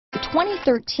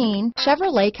2013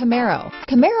 Chevrolet Camaro.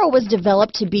 Camaro was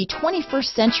developed to be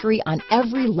 21st century on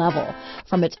every level,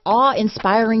 from its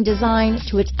awe-inspiring design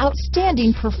to its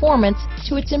outstanding performance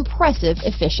to its impressive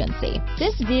efficiency.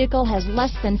 This vehicle has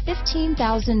less than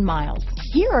 15,000 miles.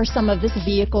 Here are some of this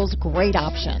vehicle's great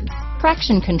options: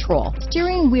 traction control,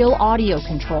 steering wheel audio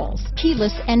controls,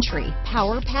 keyless entry,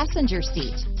 power passenger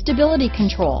seat, stability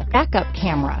control, backup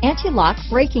camera, anti-lock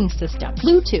braking system,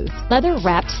 Bluetooth,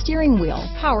 leather-wrapped steering wheel,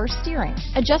 power steering,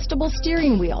 adjustable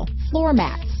steering wheel, floor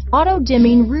mats,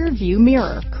 auto-dimming rear-view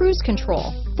mirror, cruise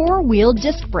control, four-wheel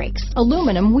disc brakes,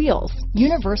 aluminum wheels,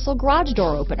 universal garage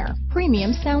door opener,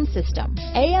 premium sound system,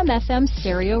 AM/FM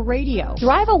stereo radio.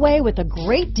 Drive away with a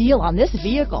great deal on this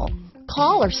vehicle.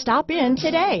 Call or stop in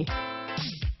today.